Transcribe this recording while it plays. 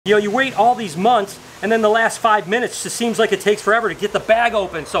You know, you wait all these months, and then the last 5 minutes just seems like it takes forever to get the bag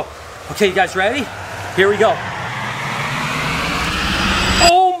open. So, okay, you guys ready? Here we go.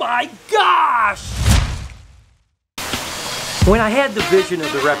 Oh my gosh! When I had the vision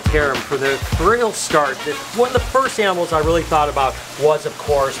of the Reptarium for the real start, one of the first animals I really thought about was, of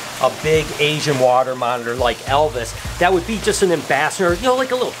course, a big Asian water monitor like Elvis. That would be just an ambassador, you know,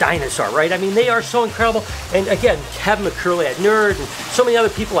 like a little dinosaur, right? I mean, they are so incredible. And again, Kevin McCurley at Nerd and so many other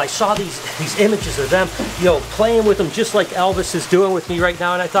people, I saw these images of them, you know, playing with them just like Elvis is doing with me right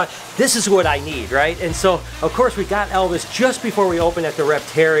now. And I thought, this is what I need, right? And so, of course, we got Elvis just before we opened at the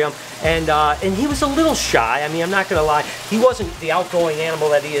Reptarium. And he was a little shy. I mean, I'm not gonna lie. He wasn't the outgoing animal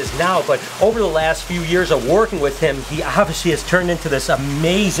that he is now, but over the last few years of working with him, he obviously has turned into this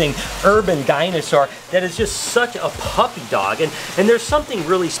amazing urban dinosaur that is just such a puppy dog. And there's something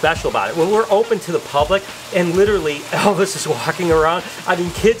really special about it. When we're open to the public and literally Elvis is walking around, I mean,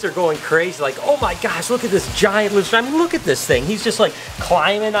 kids are going crazy, like, oh my gosh, look at this giant lizard. I mean, look at this thing. He's just like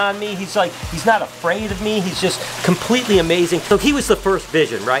climbing on me. He's like, he's not afraid of me. He's just completely amazing. So he was the first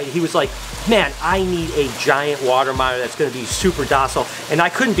vision, right? He was like, man, I need a giant water monitor that's going to be super docile, and I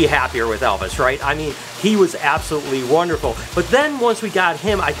couldn't be happier with Elvis, right? I mean, he was absolutely wonderful. But then once we got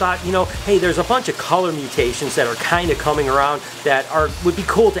him, I thought, you know, hey, there's a bunch of color mutations that are kind of coming around that would be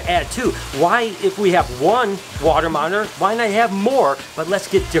cool to add too. Why, if we have one water monitor, why not have more? But let's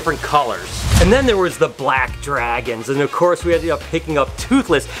get different colors. And then there was the black dragons, and of course we ended up picking up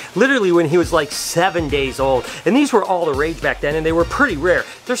Toothless literally when he was like 7 days old. And these were all the rage back then, and they were pretty rare.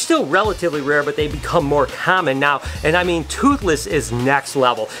 They're still relatively rare, but they become more common now. And I mean, Toothless is next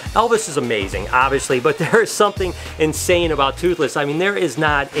level. Elvis is amazing, obviously, but there is something insane about Toothless. I mean, there is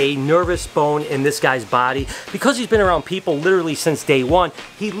not a nervous bone in this guy's body. Because he's been around people literally since day one,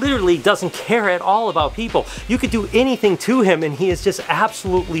 he literally doesn't care at all about people. You could do anything to him, and he is just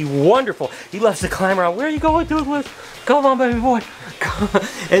absolutely wonderful. He loves to climb around. Where are you going, Toothless? Come on, baby boy.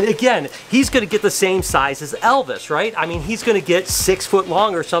 And again, he's going to get the same size as Elvis, right? I mean, he's going to get 6 foot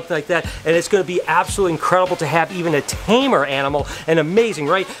long or something like that, and it's going to be absolutely incredible to have even a tamer animal, and amazing,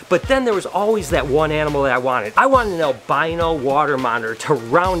 right? But then there was always that one animal that I wanted. I wanted an albino water monitor to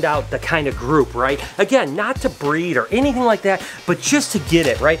round out the kind of group, right? Again, not to breed or anything like that, but just to get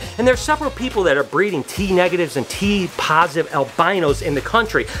it, right? And there's several people that are breeding T negatives and T positive albinos in the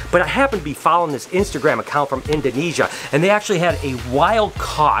country, but I happen to be following this Instagram account from Indonesia, and they actually had a wild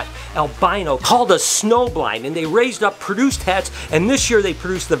caught albino called a snowblind, and they raised up produced heads, and this year they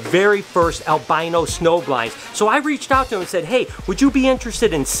produced the very first albino snowblinds. So I reached out to them and said, hey, would you be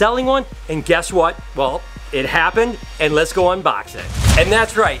interested in selling one? And guess what? Well, it happened, and let's go unbox it. And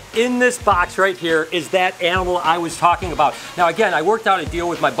that's right, in this box right here is that animal I was talking about. Now again, I worked out a deal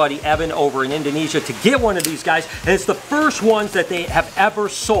with my buddy Evan over in Indonesia to get one of these guys, and it's the first ones that they have ever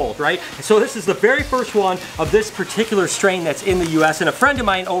sold, right? So this is the very first one of this particular strain that's in the US, and a friend of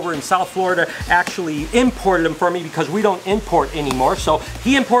mine over in South Florida actually imported them for me because we don't import anymore. So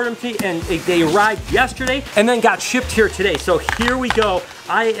he imported them to me, and they arrived yesterday and then got shipped here today. So here we go.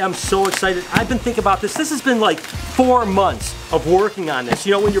 I am so excited. I've been thinking about this. This has been like 4 months of working on this.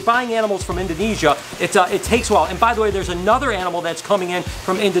 You know, when you're buying animals from Indonesia, it takes a while. And by the way, there's another animal that's coming in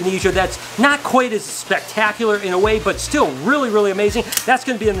from Indonesia that's not quite as spectacular in a way, but still really, really amazing. That's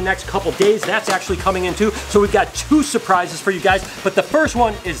going to be in the next couple days. That's actually coming in too. So we've got 2 surprises for you guys. But the first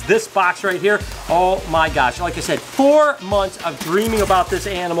one is this box right here. Oh my gosh. Like I said, 4 months of dreaming about this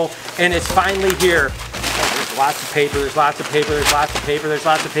animal, and it's finally here. There's lots of paper, there's lots of paper, there's lots of paper, there's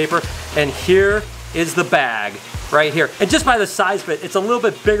lots of paper, and here is the bag right here. And just by the size of it, it's a little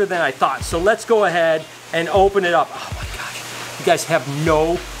bit bigger than I thought. So let's go ahead and open it up. Oh my gosh, you guys have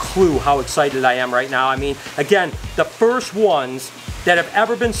no clue how excited I am right now. I mean, again, the first ones that have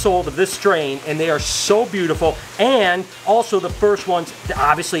ever been sold of this strain, and they are so beautiful, and also the first ones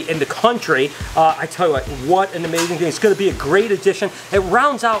obviously in the country. I tell you what an amazing thing. It's going to be a great addition. It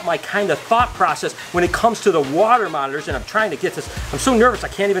rounds out my kind of thought process when it comes to the water monitors, and I'm trying to get this. I'm so nervous I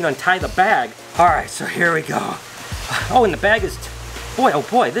can't even untie the bag. All right, so here we go. Oh, and the bag is, boy, oh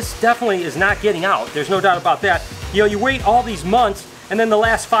boy, this definitely is not getting out. There's no doubt about that. You know, you wait all these months, and then the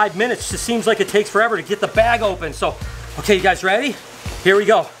last 5 minutes just seems like it takes forever to get the bag open. So, okay, you guys ready? Here we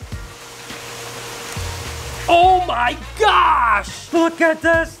go. Oh my gosh! Look at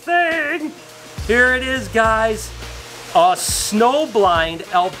this thing! Here it is, guys. A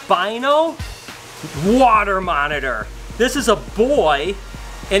snowblind albino water monitor. This is a boy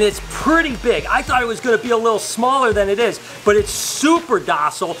and it's pretty big. I thought it was going to be a little smaller than it is, but it's super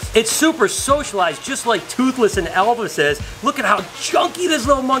docile. It's super socialized, just like Toothless and Elvis is. Look at how chunky this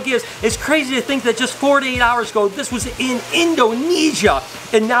little monkey is. It's crazy to think that just 4 to 8 hours ago, this was in Indonesia,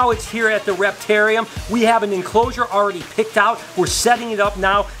 and now it's here at the Reptarium. We have an enclosure already picked out. We're setting it up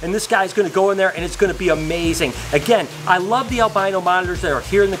now, and this guy's going to go in there, and it's going to be amazing. Again, I love the albino monitors that are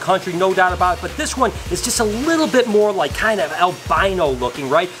here in the country, no doubt about it, but this one is just a little bit more like kind of albino looking,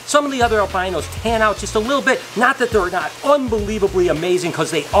 right? Some of the other albinos tan out just a little bit. Not that they're not unbelievably amazing,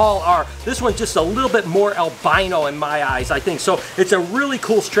 because they all are. This one's just a little bit more albino in my eyes, I think. So it's a really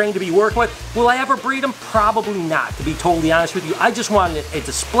cool strain to be working with. Will I ever breed them? Probably not, to be totally honest with you. I just wanted a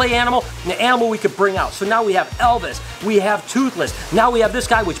display animal, and an animal we could bring out. So now we have Elvis, we have Toothless, now we have this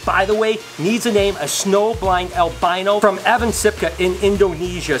guy, which by the way needs a name, a snow-blind albino from Evan Sipka in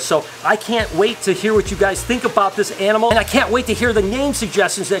Indonesia. So I can't wait to hear what you guys think about this animal, and I can't wait to hear the name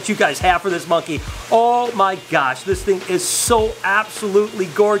suggestions that you guys have for this monkey. Oh my gosh, this thing is so absolutely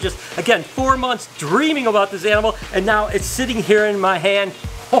gorgeous. Again, 4 months dreaming about this animal, and now it's sitting here in my hand.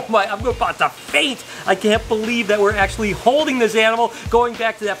 Oh my, I'm about to faint. I can't believe that we're actually holding this animal. Going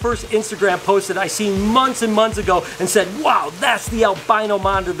back to that first Instagram post that I seen months and months ago and said, wow, that's the albino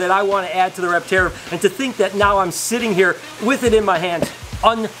monitor that I want to add to the Reptarium. And to think that now I'm sitting here with it in my hands,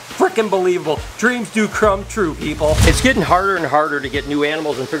 unfrickin' believable. Dreams do come true, people. It's getting harder and harder to get new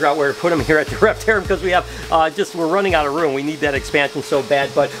animals and figure out where to put them here at the Reptarium, because we have we're running out of room. We need that expansion so bad,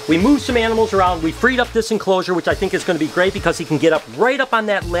 but we moved some animals around. We freed up this enclosure, which I think is going to be great because he can get up right up on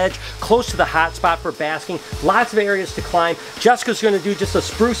that ledge, close to the hot spot for basking. Lots of areas to climb. Jessica's going to do just a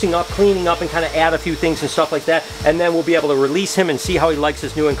sprucing up, cleaning up, and kind of add a few things and stuff like that, and then we'll be able to release him and see how he likes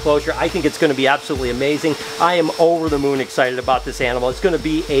his new enclosure. I think it's going to be absolutely amazing. I am over the moon excited about this animal. It's going to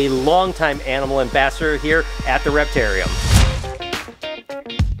be a longtime animal ambassador here at the Reptarium.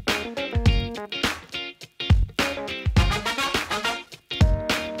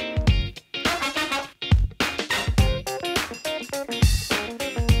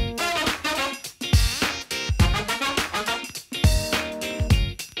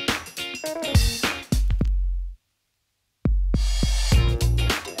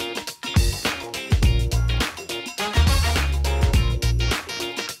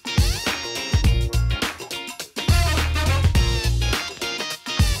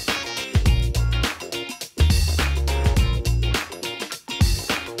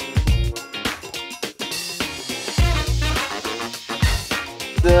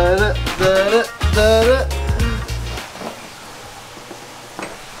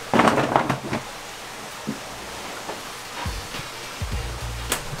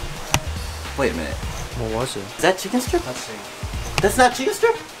 Wait a minute. What was it? Is that chicken strip? Let's see. That's not chicken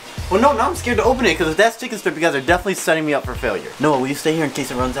strip? Well, no, now I'm scared to open it, because if that's chicken strip, you guys are definitely setting me up for failure. Noah, will you stay here in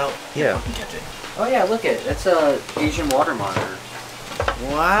case it runs out? Yeah. I can catch it. Oh yeah, look it. That's a Asian water monitor.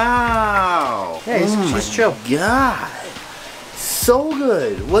 Wow. Yeah, he's chill. God. So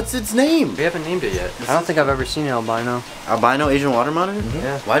good. What's its name? We haven't named it yet. I don't think I've ever seen an albino. Albino Asian water monitor? Mm-hmm.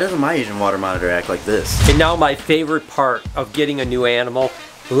 Yeah. Why doesn't my Asian water monitor act like this? And now my favorite part of getting a new animal,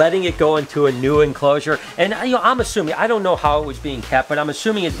 letting it go into a new enclosure. And you know, I'm assuming, I don't know how it was being kept, but I'm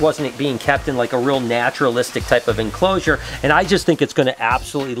assuming it wasn't being kept in like a real naturalistic type of enclosure. And I just think it's going to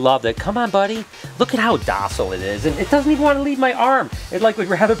absolutely love it. Come on, buddy. Look at how docile it is. And it doesn't even want to leave my arm. It like would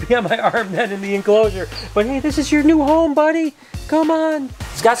rather be on my arm than in the enclosure. But hey, this is your new home, buddy. Come on.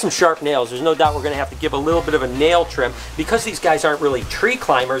 It's got some sharp nails. There's no doubt we're going to have to give a little bit of a nail trim. Because these guys aren't really tree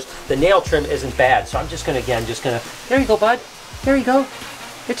climbers, the nail trim isn't bad. So I'm just going to, again, there you go, bud. There you go.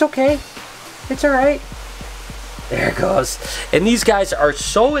 It's okay. It's all right. There it goes. And these guys are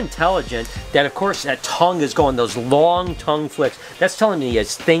so intelligent that, of course, that tongue is going, those long tongue flicks. That's telling me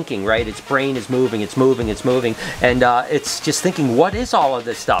it's thinking, right? Its brain is moving, it's moving, it's moving. And it's just thinking, what is all of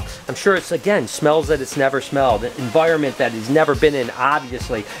this stuff? I'm sure it's, again, smells that it's never smelled, an environment that it's never been in,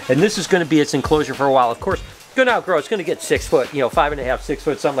 obviously. And this is going to be its enclosure for a while. Of course, going to outgrow. It's going to get 6 foot, you know, 5.5, 6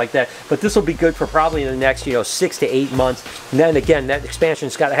 foot, something like that. But this will be good for probably in the next, 6 to 8 months. And then again, that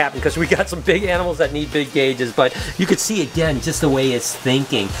expansion's got to happen because we got some big animals that need big cages. But you could see again just the way it's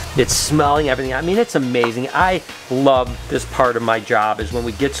thinking, it's smelling everything. I mean, it's amazing. I love this part of my job is when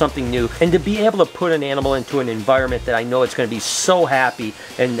we get something new and to be able to put an animal into an environment that I know it's going to be so happy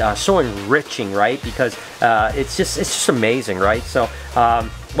and so enriching, right? Because it's just amazing, right? So.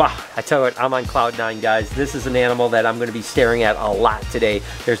 Wow, I tell you what, I'm on cloud 9, guys. This is an animal that I'm going to be staring at a lot today.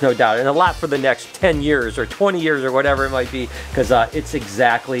 There's no doubt. And a lot for the next 10 years or 20 years or whatever it might be, because it's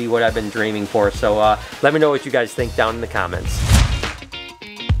exactly what I've been dreaming for. So let me know what you guys think down in the comments.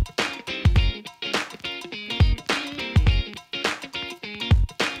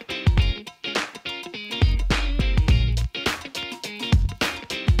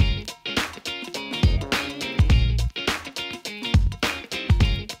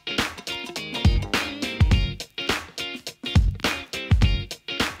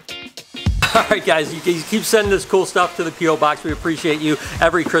 All right, guys, you keep sending this cool stuff to the P.O. Box. We appreciate you.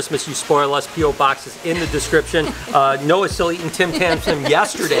 Every Christmas you spoil us. P.O. Box is in the description. Noah's still eating Tim Tams from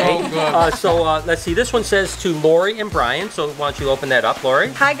yesterday. Let's see. This one says to Lori and Brian. So why don't you open that up, Lori?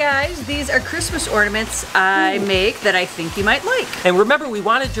 Hi, guys. These are Christmas ornaments I make that I think you might like. And remember, we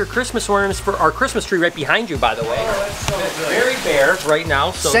wanted your Christmas ornaments for our Christmas tree right behind you, by the way. It's very bare right now.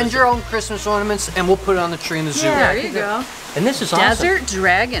 So send your own Christmas ornaments and we'll put it on the tree in the zoo. Yeah, there you go. And this is awesome. Desert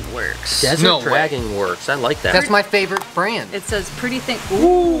Dragon Works. Desert Dragon Works. I like that. That's my favorite brand. It says pretty thing.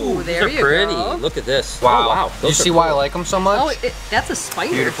 Ooh, there you pretty. go. Look at this. Wow. Oh, wow. You see why I like them so much? Oh, that's a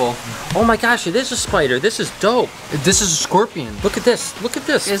spider. Beautiful. Oh my gosh, it is a spider. This is dope. This is a scorpion. Look at this. Look at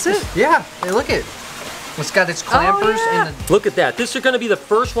this. Is it? Yeah. Hey, look at it. It's got its clampers and the... Look at that. These are going to be the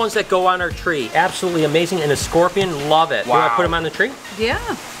first ones that go on our tree. Absolutely amazing. And a scorpion, love it. Wow. You want to put them on the tree? Yeah.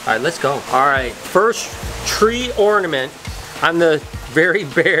 All right, let's go. All right, first tree ornament on the very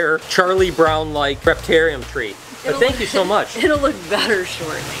bare Charlie Brown-like Reptarium tree. But thank you so much. It'll look better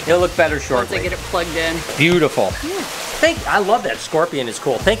shortly. It'll look better shortly. Once I get it plugged in. Beautiful. Yeah. I love that scorpion. Is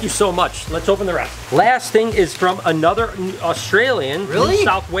cool. Thank you so much. Let's open the rest. Last thing is from another Australian, really? New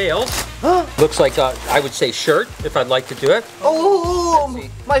South Wales. Looks like I would say shirt if I'd like to do it. Oh,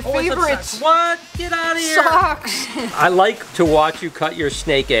 my favorite. What? Get out of here. Socks. I like to watch you cut your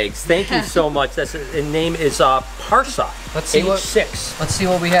snake eggs. Thank you so much. The name is Parsa. Let's see age 6. Let's see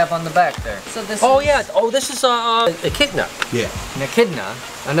what we have on the back there. So this. Oh is, yeah. Oh, this is a echidna. Yeah. An echidna.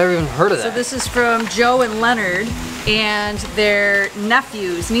 I never even heard of that. So this is from Joe and Leonard, and their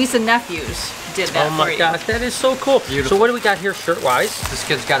nephews, niece and nephews, did that. Oh my gosh, that is so cool. Beautiful. So what do we got here, shirt-wise? This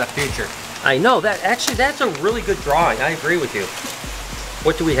kid's got a future. I know that. Actually, that's a really good drawing. I agree with you.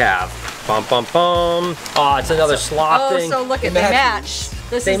 What do we have? Bum bum bum. Oh, it's another sloth thing. Oh, so look at the match.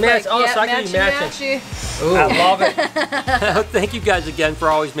 This They is match. like, Oh, yeah, so I can be matching. matchy. Ooh. I love it. Thank you guys again for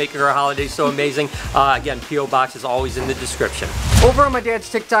always making our holidays so amazing. Again, P.O. Box is always in the description. Over on my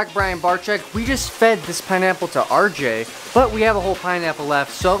dad's TikTok, Brian Barczyk, we just fed this pineapple to RJ, but we have a whole pineapple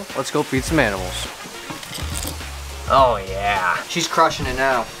left, so let's go feed some animals. Oh yeah. She's crushing it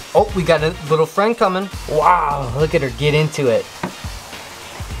now. Oh, we got a little friend coming. Wow, look at her get into it.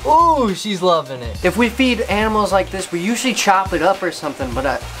 Ooh, she's loving it. If we feed animals like this, we usually chop it up or something,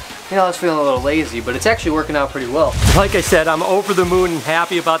 but you know, I was feeling a little lazy, but it's actually working out pretty well. Like I said, I'm over the moon and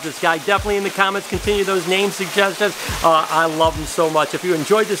happy about this guy. Definitely in the comments, continue those name suggestions. I love them so much. If you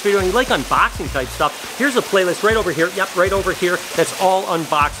enjoyed this video and you like unboxing type stuff, here's a playlist right over here. Yep, right over here. That's all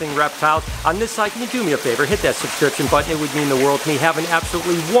unboxing reptiles. On this side, can you do me a favor? Hit that subscription button. It would mean the world to me. Have an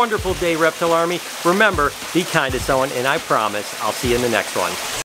absolutely wonderful day, Reptile Army. Remember, be kind to someone, and I promise I'll see you in the next one.